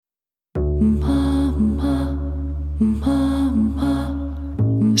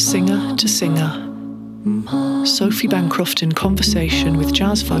Singer to singer. Sophie Bancroft in conversation with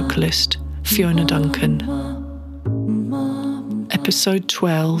jazz vocalist Fiona Duncan. Episode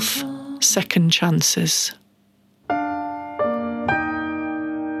 12, Second Chances.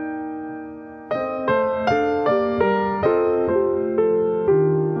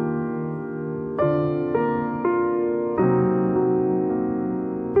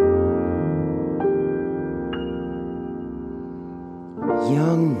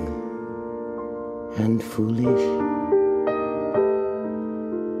 Young and foolish,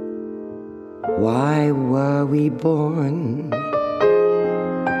 why were we born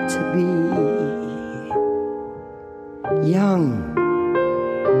to be young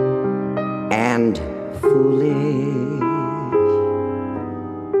and foolish?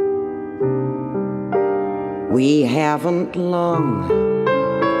 We haven't long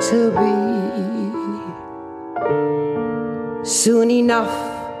to be. Soon enough,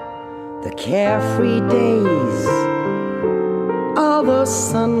 the carefree days, all those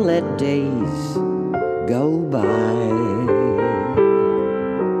sunlit days go by.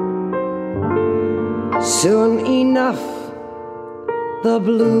 Soon enough, the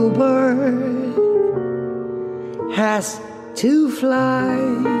bluebird has to fly.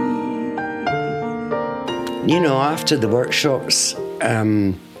 You know, after the workshops,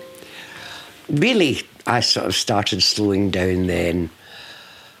 really, I sort of started slowing down then.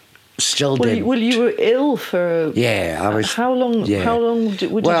 Still did. Well, you were ill for... Yeah, I was... How long? Yeah. How long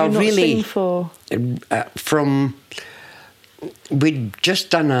did you not sing for? We'd just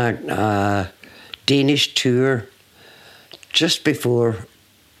done a Danish tour just before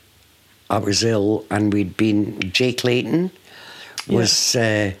I was ill, and we'd been... Jay Clayton was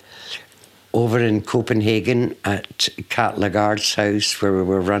over in Copenhagen at Kat Lagarde's house, where we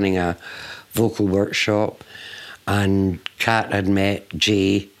were running a vocal workshop, and Kat had met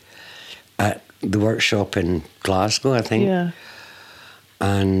Jay at the workshop in Glasgow, I think,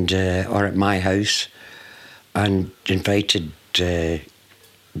 and or at my house, and invited Jay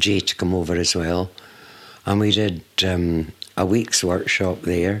to come over as well, and we did a week's workshop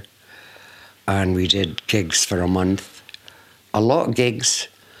there, and we did gigs for a month, a lot of gigs,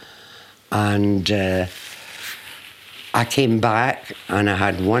 and I came back, and I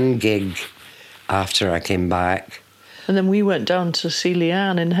had one gig after I came back. And then we went down to see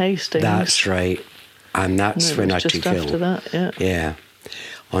Leanne in Hastings. That's right. And that's when I took ill. Just after that, Yeah.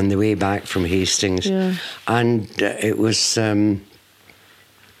 On the way back from Hastings. Yeah. And it was, I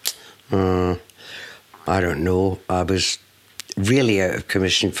don't know, I was really out of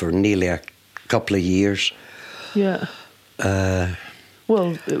commission for nearly a couple of years. Yeah.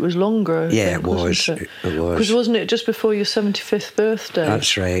 Well, it was longer. Yeah, it was. It was. Because wasn't it just before your 75th birthday?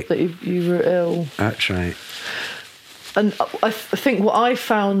 That's right. That you were ill. That's right. And I think what I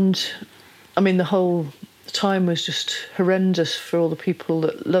found, I mean, the whole time was just horrendous for all the people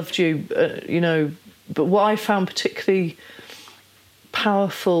that loved you, you know. But what I found particularly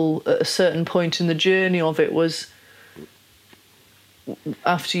powerful at a certain point in the journey of it was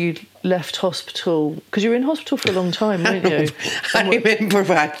after you'd left hospital, because you were in hospital for a long time, weren't you? I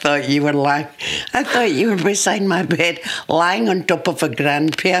remember I thought you were lying. I thought you were beside my bed, lying on top of a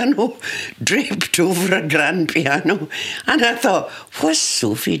grand piano, draped over a grand piano. And I thought, what's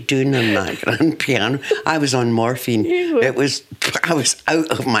Sophie doing on that grand piano? I was on morphine. I was out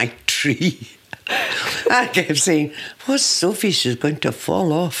of my tree. I kept saying, what's Sophie? She's going to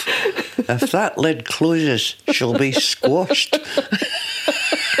fall off. If that lid closes, she'll be squashed.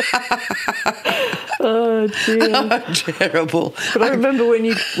 Oh dear. Oh, terrible. But I remember when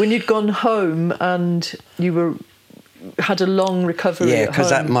you'd gone home and you had a long recovery. Yeah,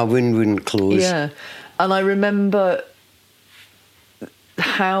 because my wound wouldn't close. Yeah, and I remember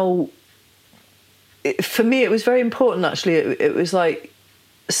how, for me, it was very important. Actually, it was like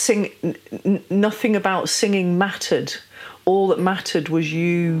nothing about singing mattered. All that mattered was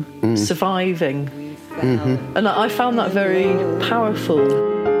you surviving. Mm-hmm. And I found that very powerful.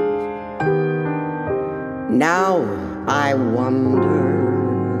 Now I wonder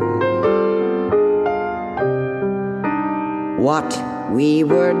what we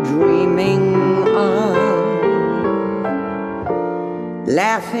were dreaming of,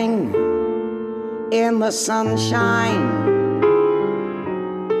 laughing in the sunshine.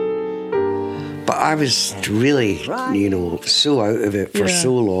 But I was really, so out of it for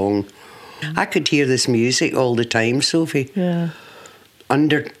so long. I could hear this music all the time, Sophie. Yeah.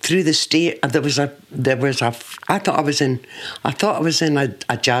 Through the state, I thought I was in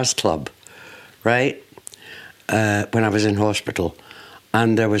a jazz club, right? When I was in hospital,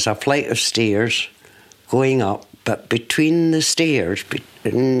 and there was a flight of stairs going up but between the stairs,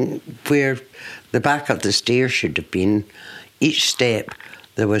 where the back of the stairs should have been, each step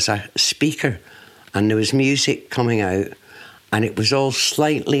there was a speaker and there was music coming out, and it was all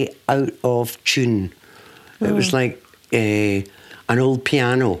slightly out of tune. It was like an old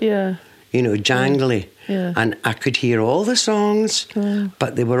piano, jangly. Yeah. And I could hear all the songs,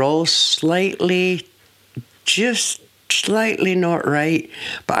 but they were all just slightly not right.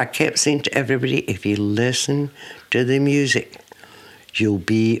 But I kept saying to everybody, if you listen to the music, you'll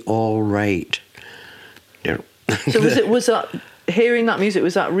be all right. So was that hearing that music,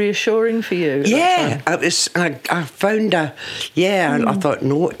 was that reassuring for you? Yeah, I found I thought,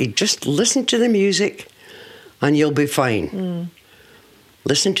 no, you just listen to the music and you'll be fine.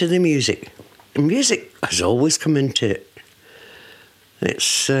 Listen to the music. The music has always come into it.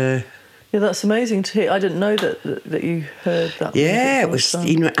 It's that's amazing to hear. I didn't know that you heard that. Yeah, it was,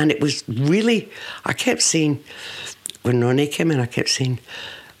 and it was really. I kept saying, when Ronnie came in, I kept saying,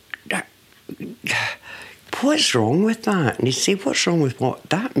 "What's wrong with that?" And he'd say, "What's wrong with what?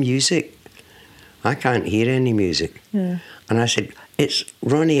 That music? I can't hear any music." Yeah. And I said, "It's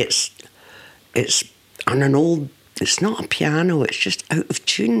Ronnie. It's on an old. It's not a piano. It's just out of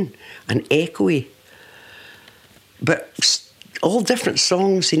tune and echoey. But all different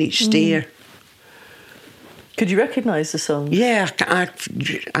songs in each stair." Could you recognise the songs? Yeah,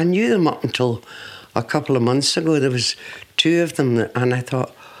 I knew them up until a couple of months ago. There was 2 of them, and I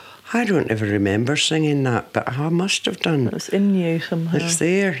thought, I don't ever remember singing that, but I must have done. It's in you somehow. It's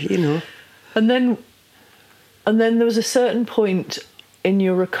there, And then there was a certain point in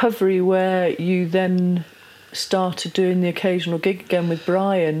your recovery where you then started doing the occasional gig again with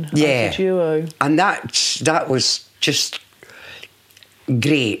Brian as a duo. And that was just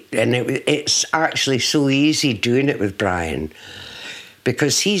great. And it's actually so easy doing it with Brian,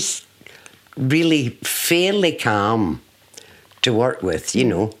 because he's really fairly calm to work with,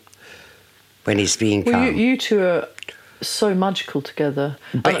 when he's being calm. Well, you two are so magical together.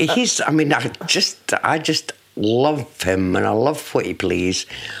 But I just love him, and I love what he plays,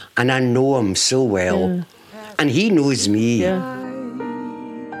 and I know him so well, and he knows me. Yeah.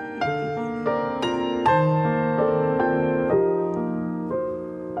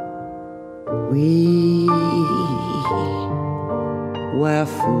 We were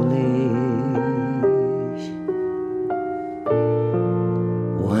foolish.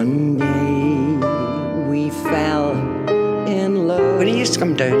 One day we fell in love. When he used to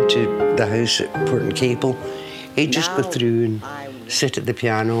come down to the house at Port and Capel, he'd just go through and sit at the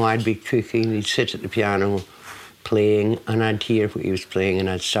piano. I'd be cooking, he'd sit at the piano playing, and I'd hear what he was playing, and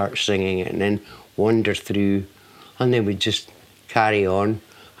I'd start singing it, and then wander through, and then we'd just carry on,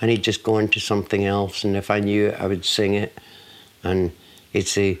 and he'd just go on to something else, and if I knew it, I would sing it, and he'd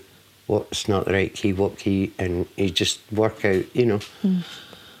say, what's not the right key, what key, and he'd just work out,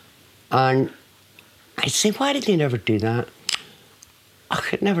 And I'd say, why did you never do that? Oh,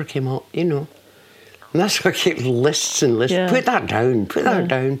 it never came up, And that's why I keep lists and lists. Yeah. Put that down.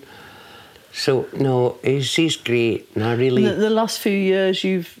 So, no, he's great, and I really... The last few years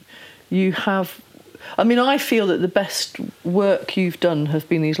you have... I mean, I feel that the best work you've done have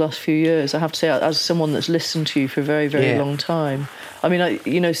been these last few years. I have to say, as someone that's listened to you for a very, very long time. I mean,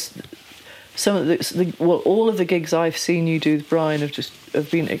 some of all of the gigs I've seen you do with Brian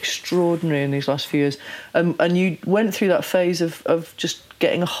have been extraordinary in these last few years. And you went through that phase of just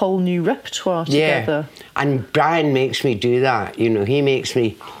getting a whole new repertoire together. Yeah, and Brian makes me do that. He makes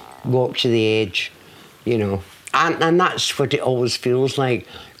me walk to the edge. And that's what it always feels like.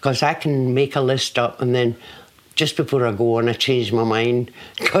 Because I can make a list up, and then just before I go on, I change my mind,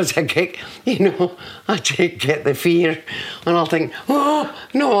 because I get, get the fear, and I'll think, oh,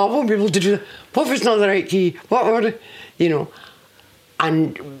 no, I won't be able to do that. What if it's not the right key? But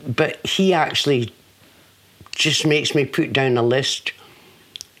he actually just makes me put down a list,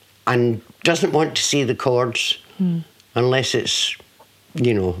 and doesn't want to see the chords unless it's,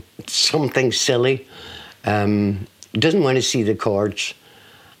 something silly. Doesn't want to see the chords.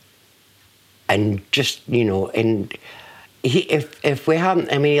 And just, and if we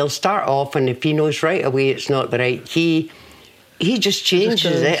haven't, he'll start off, and if he knows right away it's not the right key, he just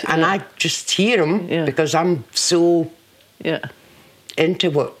changes it, and I just hear him because I'm so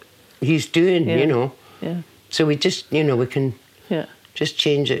into what he's doing, Yeah. So we just, we can just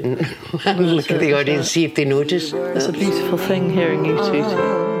change it and look at the audience, see if they notice. It's a beautiful thing hearing you two.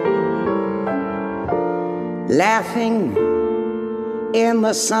 Laughing in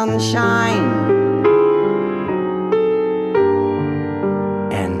the sunshine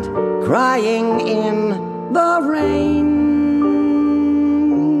and crying in the rain.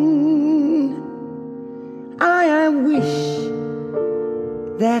 I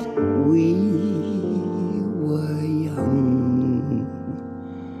that we were young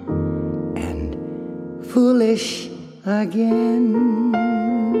and foolish again.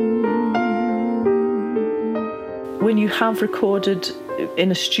 When you have recorded in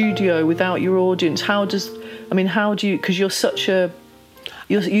a studio without your audience, how do you, because you're such a,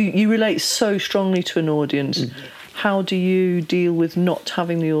 you relate so strongly to an audience, how do you deal with not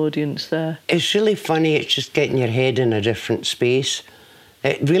having the audience there? It's really funny, it's just getting your head in a different space.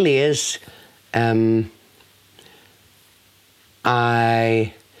 It really is. I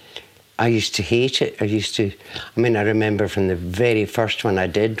used to hate it. I remember from the very first one I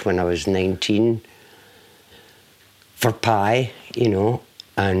did when I was 19, for Pie, you know,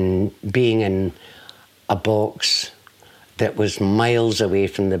 and being in a box that was miles away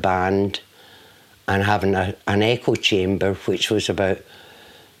from the band and having an echo chamber which was about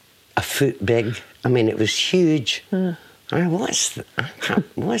a foot big. I mean, it was huge. And what's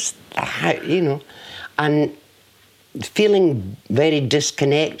that, you know? And feeling very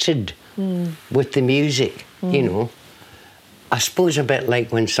disconnected with the music, you know. I suppose a bit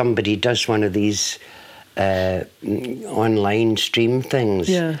like when somebody does one of these online stream things.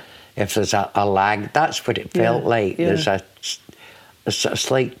 Yeah. If there's a lag, that's what it felt like. Yeah. There's a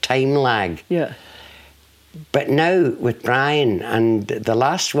slight time lag. Yeah. But now with Brian, and the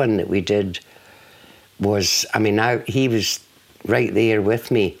last one that we did was, he was right there with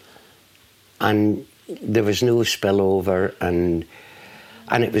me, and there was no spillover, and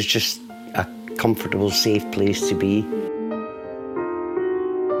it was just a comfortable, safe place to be.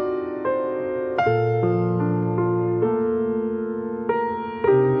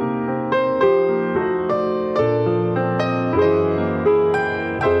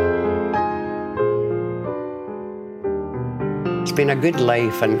 It's been a good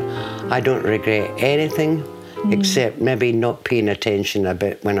life, and I don't regret anything except maybe not paying attention a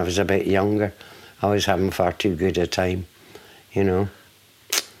bit when I was a bit younger. I was having far too good a time, you know.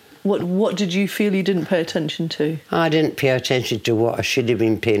 What did you feel you didn't pay attention to? I didn't pay attention to what I should have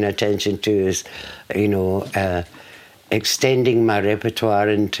been paying attention to, is, you know, extending my repertoire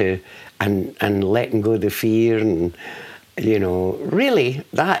into and letting go of the fear, and, you know, really,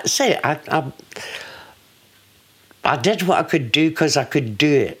 that's it. I did what I could do because I could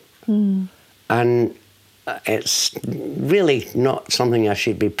do it. And it's really not something I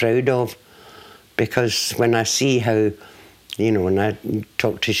should be proud of, because when I see how, you know, when I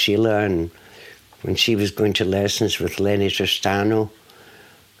talked to Sheila, and when she was going to lessons with Lenny Tristano,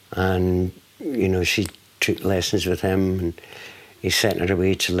 and, you know, she took lessons with him, and he sent her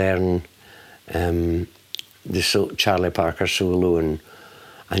away to learn the Charlie Parker solo, and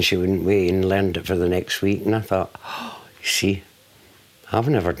she wouldn't wait and learned it for the next week. And I thought, oh, you see, I've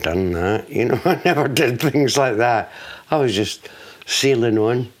never done that. You know, I never did things like that. I was just sailing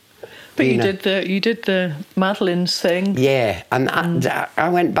on. But you did the Madeline's thing. Yeah, and I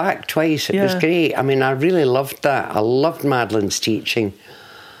went back twice. It was great. I mean, I really loved that. I loved Madeline's teaching.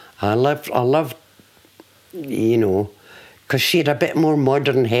 I loved, you know, because she had a bit more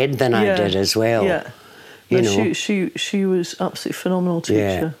modern head than I did as well. Yeah. You know, she was absolutely phenomenal teacher.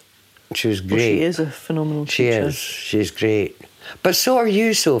 Yeah, she was great. Well, she is a phenomenal teacher. She is. She's great. But so are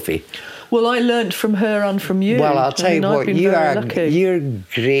you, Sophie. Well, I learnt from her and from you. Well, I'll tell you what, you're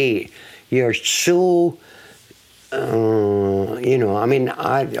great. You're so, you know, I mean,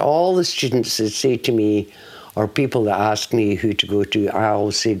 all the students that say to me, or people that ask me who to go to, I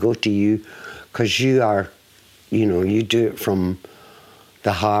always say, go to you, because you are, you know, you do it from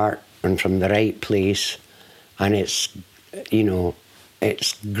the heart and from the right place. And it's, you know,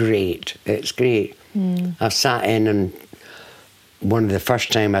 it's great. It's great. I've sat in, and one of the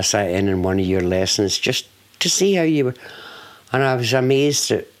first time I sat in one of your lessons just to see how you were, and I was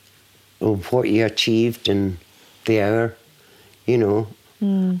amazed at what you achieved in the hour, you know,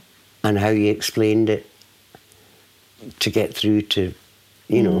 and how you explained it to get through to,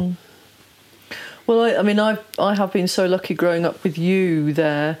 you know. Well, I have been so lucky growing up with you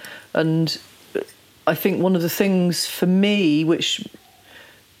there, and I think one of the things for me, which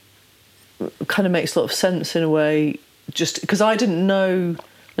kind of makes a lot of sense in a way, just because I didn't know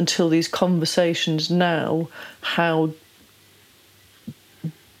until these conversations now how,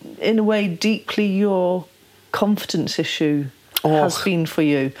 in a way, deeply your confidence issue has been for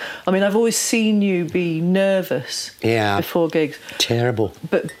you. I mean, I've always seen you be nervous before gigs. Terrible.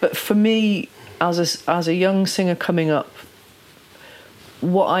 But for me, as a young singer coming up,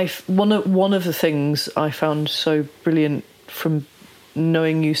 one of the things I found so brilliant from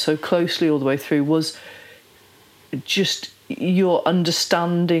knowing you so closely all the way through was just your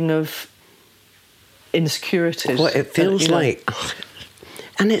understanding of insecurities. What it feels like.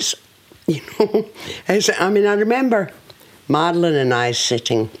 And it's, you know, I remember Madeline and I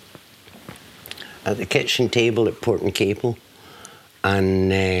sitting at the kitchen table at Port and Capel, and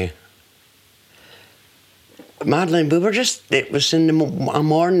Madeline, it was in a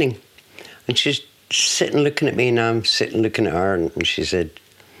morning, and she's sitting looking at me, and I'm sitting looking at her, and she said,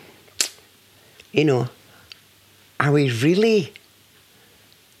 you know, are we really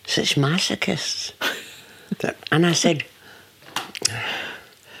such masochists? And I said,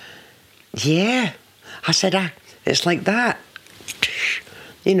 yeah. I said, it's like that.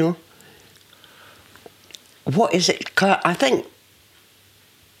 You know, what is it? 'Cause I think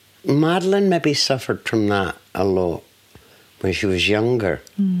Madeline maybe suffered from that a lot when she was younger.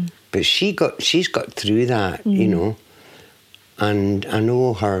 But she's got through that, you know. And I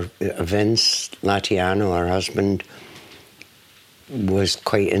know Vince Latiano, her husband, was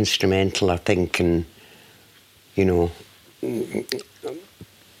quite instrumental, I think, in, you know,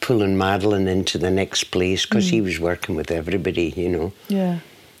 pulling Madeline into the next place, because he was working with everybody, you know. Yeah.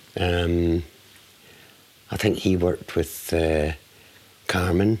 I think he worked with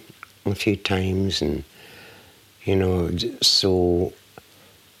Carmen a few times, and, you know, so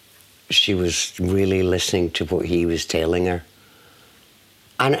she was really listening to what he was telling her.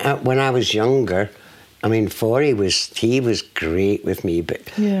 And when I was younger, I mean, he was great with me, but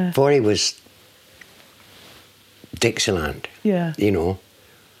Forey was Dixieland, you know,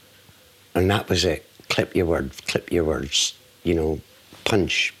 and that was it. Clip your words, you know,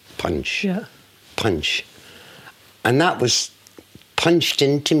 punch, punch, punch. And that was punched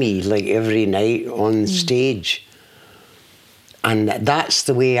into me like every night on stage. And that's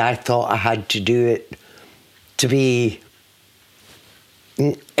the way I thought I had to do it to be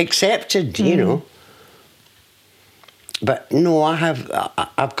accepted, you know. But no, I've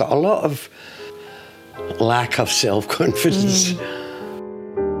got a lot of lack of self-confidence.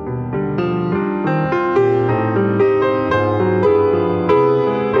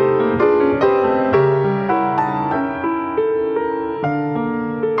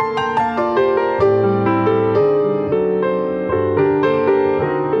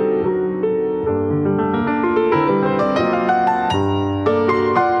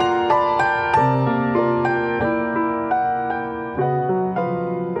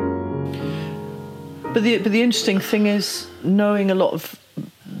 But the interesting thing is, knowing a lot of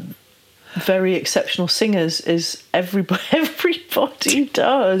very exceptional singers is everybody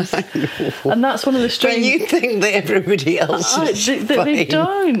does. I know. And that's one of the strange... But you think that everybody else is fine. They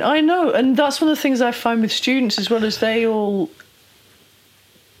don't, I know. And that's one of the things I find with students, as well, as they all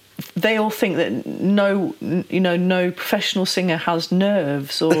think that no professional singer has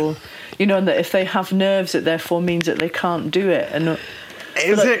nerves, or, you know, and that if they have nerves, it therefore means that they can't do it. And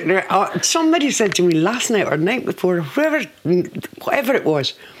somebody said to me last night or the night before, whatever it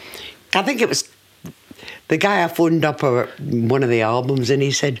was, I think it was the guy I phoned up about one of the albums, and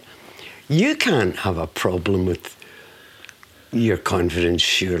he said, you can't have a problem with your confidence,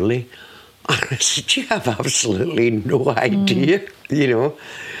 surely. And I said, you have absolutely no idea, you know.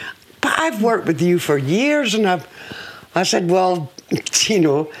 But I've worked with you for years, and I said, well, you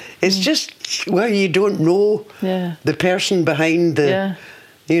know, it's just, well, you don't know the person behind the,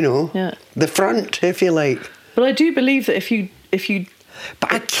 you know, the front, if you like. But I do believe that if you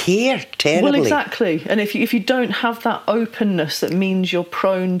but I care terribly. Well, exactly. And if you don't have that openness, that means you're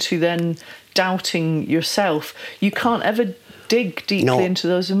prone to then doubting yourself. You can't ever dig deeply into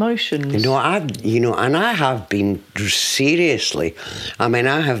those emotions. No, and I have been seriously. I mean,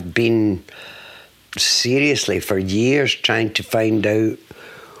 I have been seriously for years trying to find out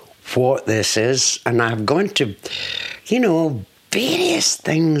what this is, and I've gone to, you know, various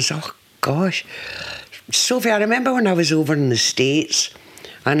things. Oh gosh, Sophie, I remember when I was over in the States,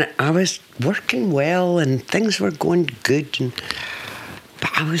 and I was working well, and things were going good,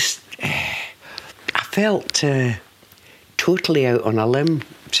 but I felt totally out on a limb.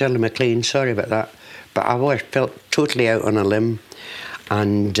 Shirley MacLaine, sorry about that, but I felt totally out on a limb,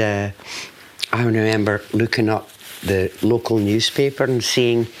 and I remember looking up the local newspaper and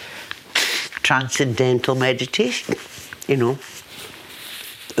seeing transcendental meditation, you know,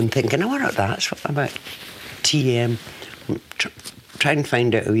 and thinking, I wonder what that's about. TM, try and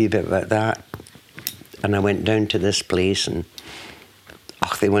find out a wee bit about that. And I went down to this place, and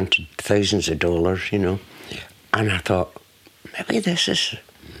they wanted thousands of dollars, you know. And I thought, maybe this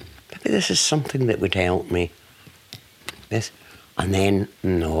is something that would help me. And then,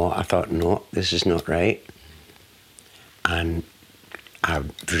 I thought, no, this is not right. And I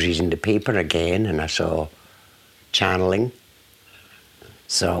was reading the paper again, and I saw channeling.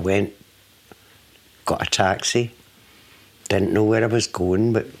 So I went, got a taxi didn't know where I was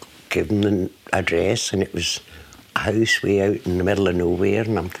going, but gave them the address, and it was a house way out in the middle of nowhere,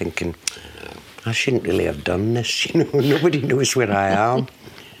 and I'm thinking, I shouldn't really have done this, you know, nobody knows where I am.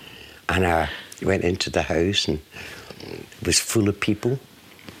 And I went into the house, and it was full of people,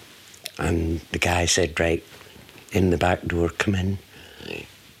 and the guy said, right, in the back door, come in.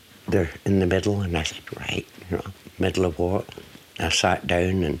 They're in the middle, and I said, right, you know, middle of what? I sat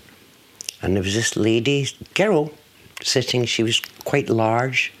down, and there was this lady, girl, sitting. She was quite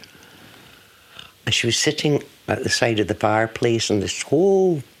large, and she was sitting at the side of the fireplace, and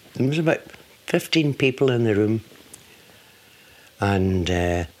there was about 15 people in the room, and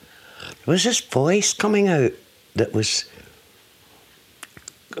there was this voice coming out that was,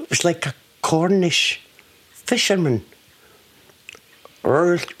 it was like a Cornish fisherman,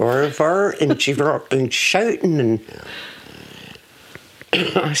 and she was shouting, and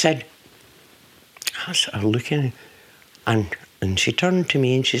I was looking, and she turned to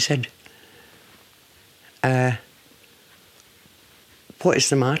me and she said, what is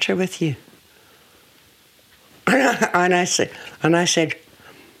the matter with you? And I said,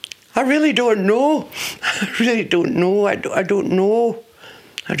 I really don't know. I really don't know. I don't know.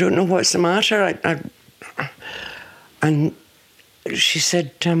 I don't know what's the matter. And she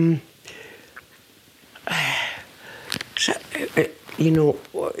said, you know,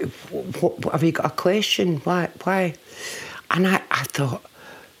 have you got a question? Why? And I thought,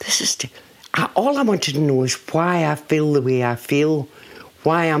 all I wanted to know is why I feel the way I feel,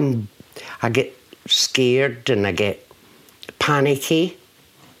 why I get scared and I get panicky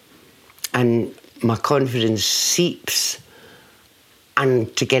and my confidence seeps,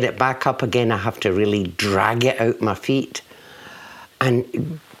 and to get it back up again I have to really drag it out my feet.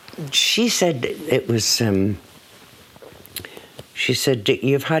 And she said it was, she said that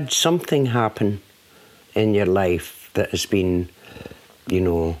you've had something happen in your life that has been, you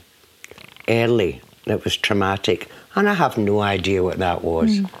know, early, that was traumatic, and I have no idea what that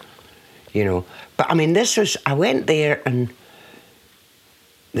was, you know. But I mean, I went there, and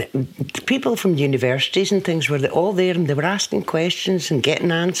the people from universities and things were all there, and they were asking questions and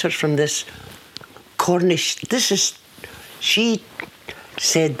getting answers from this Cornish. She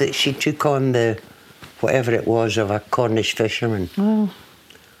said that she took on the whatever it was of a Cornish fisherman. Oh.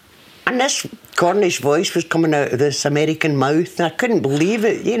 And this Cornish voice was coming out of this American mouth, and I couldn't believe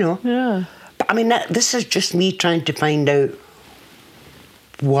it, you know. Yeah. But I mean, this is just me trying to find out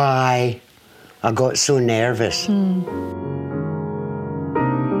why I got so nervous.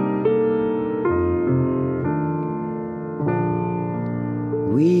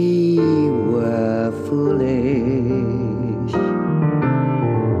 We were foolish.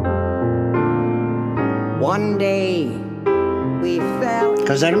 One day we fell.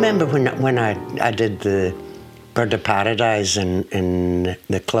 Because I remember when I did the Bird of Paradise in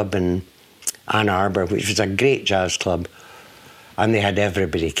the club in Ann Arbor, which was a great jazz club, and they had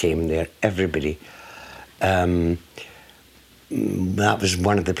everybody came there, everybody. That was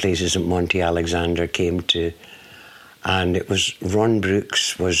one of the places that Monty Alexander came to, and it was Ron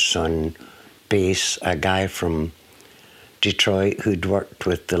Brooks was on bass, a guy from Detroit who'd worked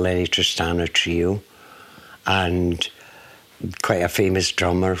with the Lenny Tristano Trio, and quite a famous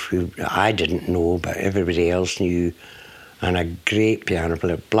drummer who I didn't know, but everybody else knew, and a great piano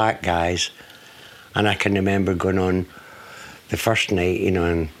player, black guys. And I can remember going on the first night, you know,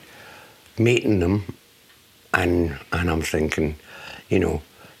 and meeting them, and I'm thinking, you know,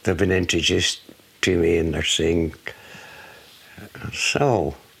 they've been introduced to me and they're saying,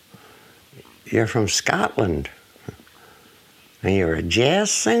 so, you're from Scotland and you're a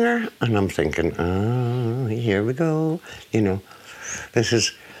jazz singer? And I'm thinking, oh, here we go, you know, this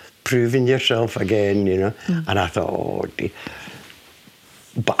is proving yourself again, you know. And I thought, oh, dear.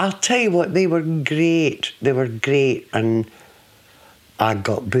 But I'll tell you what, they were great. They were great, and I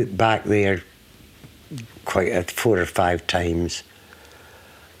got booked back there quite 4 or 5 times,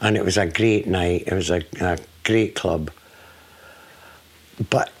 and it was a great night. It was a great club.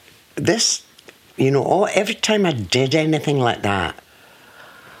 But this, you know, every time I did anything like that,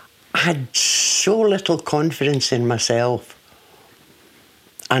 I had so little confidence in myself,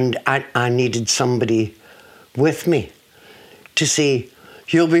 and I needed somebody with me to say,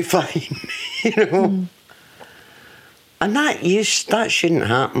 you'll be fine, you know. And that shouldn't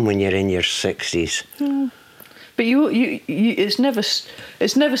happen when you're in your 60s. But you it's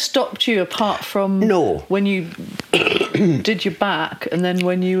never stopped you, apart from when you did your back and then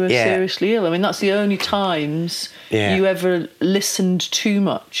when you were seriously ill. I mean, that's the only times you ever listened too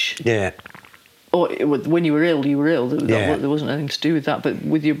much. Yeah. Or when you were ill, you were ill. There wasn't anything to do with that. But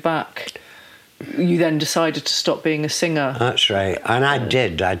with your back, you then decided to stop being a singer. That's right. And I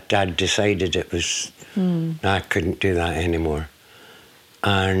did. I decided it was... I couldn't do that anymore.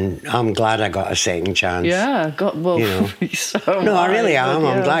 And I'm glad I got a second chance. Yeah, well, you know. So no, I really am. Yeah.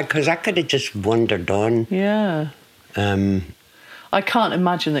 I'm glad, because I could have just wandered on. Yeah. I can't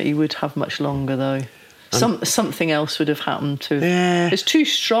imagine that you would have much longer, though. Something else would have happened to. Yeah. It's too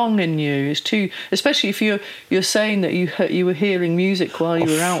strong in you. It's too, especially if you're saying that you were hearing music while you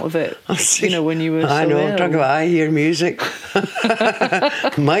were out of it. You know, when you were. I know. Ill. Talk about I hear music.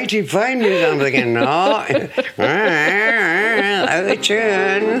 Mighty fine music. I'm thinking, no, out of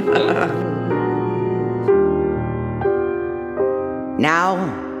tune. Now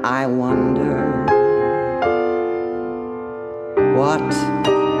I wonder what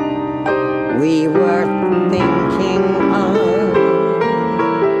we were thinking of,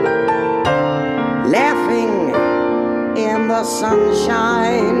 laughing in the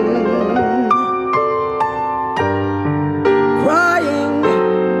sunshine, crying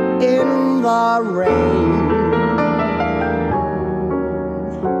in the rain.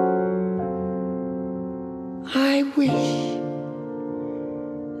 I wish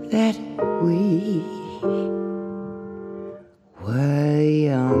that we were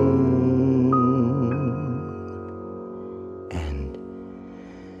young and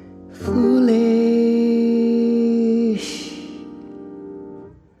foolish.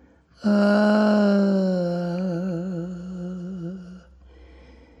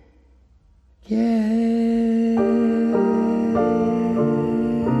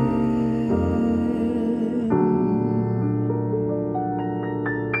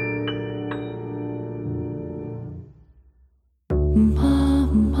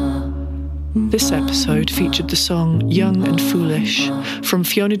 This episode featured the song Young and Foolish from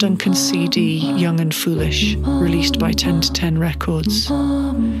Fiona Duncan's CD Young and Foolish, released by 10 to 10 Records.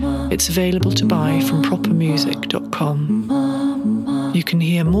 It's available to buy from propermusic.com. You can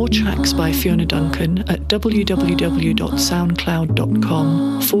hear more tracks by Fiona Duncan at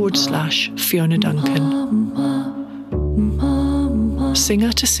www.soundcloud.com/Fiona Duncan.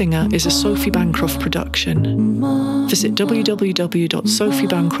 Singer to Singer is a Sophie Bancroft production. Visit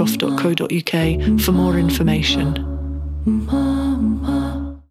www.sophiebancroft.co.uk for more information.